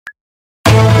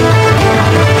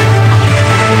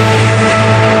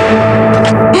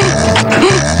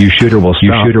You shoot or will stop.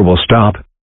 You shoot or will stop.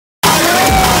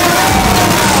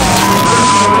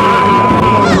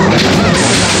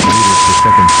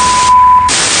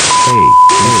 Hey,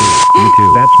 you too.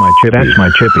 That's my chip. That's my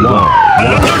chippy.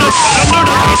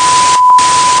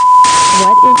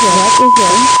 What is it,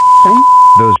 son?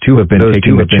 Those two have been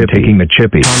taking the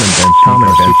chippy. Tom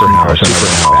and Ben's superhouse and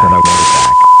I want it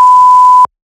back.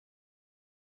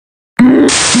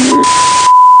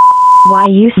 Why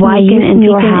you sneaking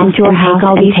into our house and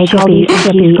take all these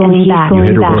chippies going back?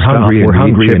 We're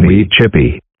hungry and we eat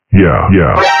chippy. Yeah.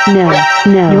 No.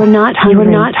 You're not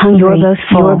hungry. You're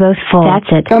both full.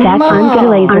 That's it. I'm gonna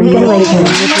laser.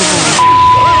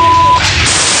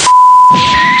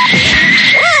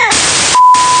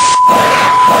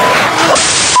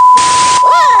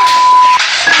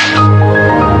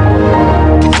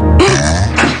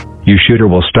 You shoot or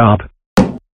will stop.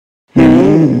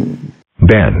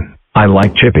 Ben, I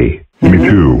like chippy. Me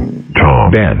too,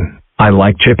 Tom. Ben, I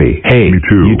like chippy. Hey, me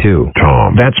too. You too,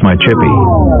 Tom. That's my chippy.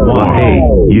 Why? Hey,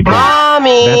 you too.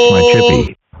 Mommy. That's my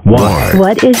chippy. Why?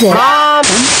 What is it?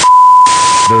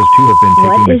 Those two have been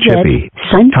taking the chippy.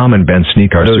 Son? Tom and Ben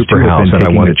sneak our super house and I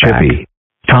want it chippy.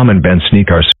 Tom and Ben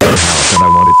sneak our super house and I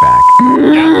want it back.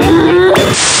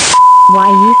 Why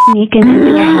you sneaking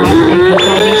into our house and take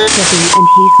all these chippy and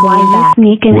he's going back?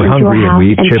 Sneaking into our house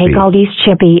and take all these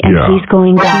chippy and he's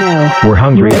going back. No. We're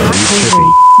hungry and we eat chippy.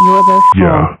 You're both full.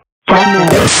 Yeah. That's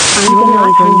it. I'm gonna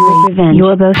laser you with revenge.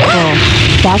 You're both full.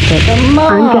 That's it. I'm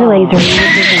gonna laser you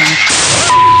with revenge.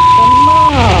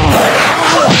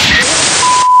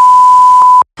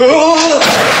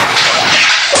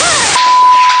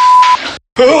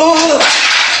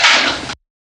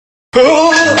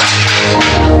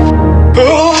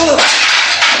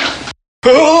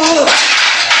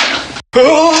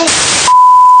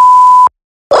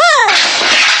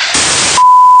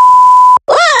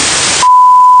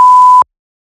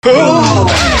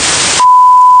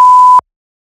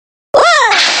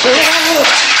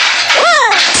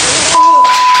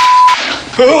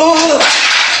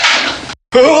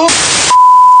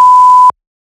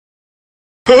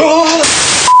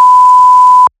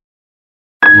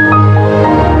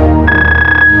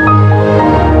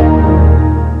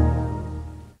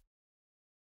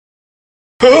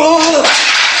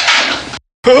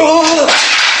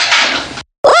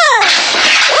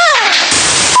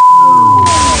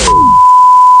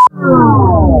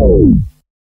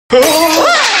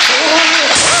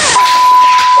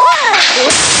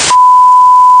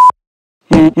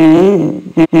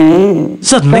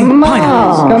 Suddenly,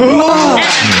 pineapples. Come on.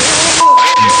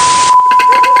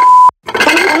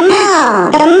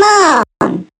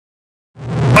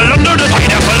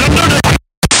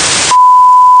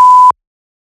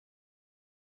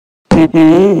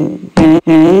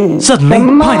 Suddenly,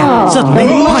 pineapple. Suddenly,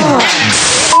 pineapple.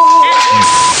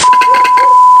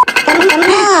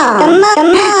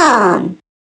 Come on.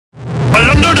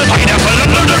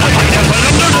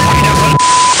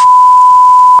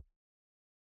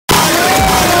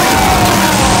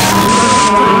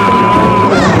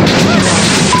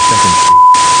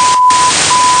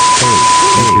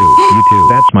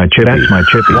 That's my chip. That's my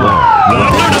chippy.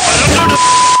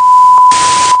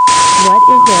 What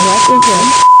is it,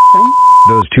 son?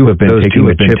 Those two have been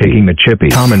taking the chippy.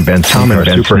 Tom and Ben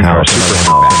super house and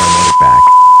I want it back.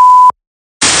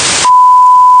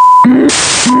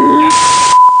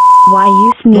 Why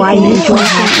you sneaking into our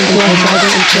house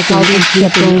and take all these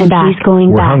chippy and he's going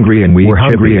back? We're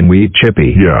hungry and we eat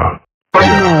chippy. Yeah. No.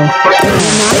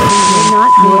 You're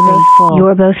not hungry.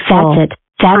 You're both full. That's it.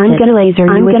 I'm gonna laser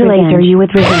you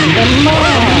with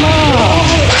revenge.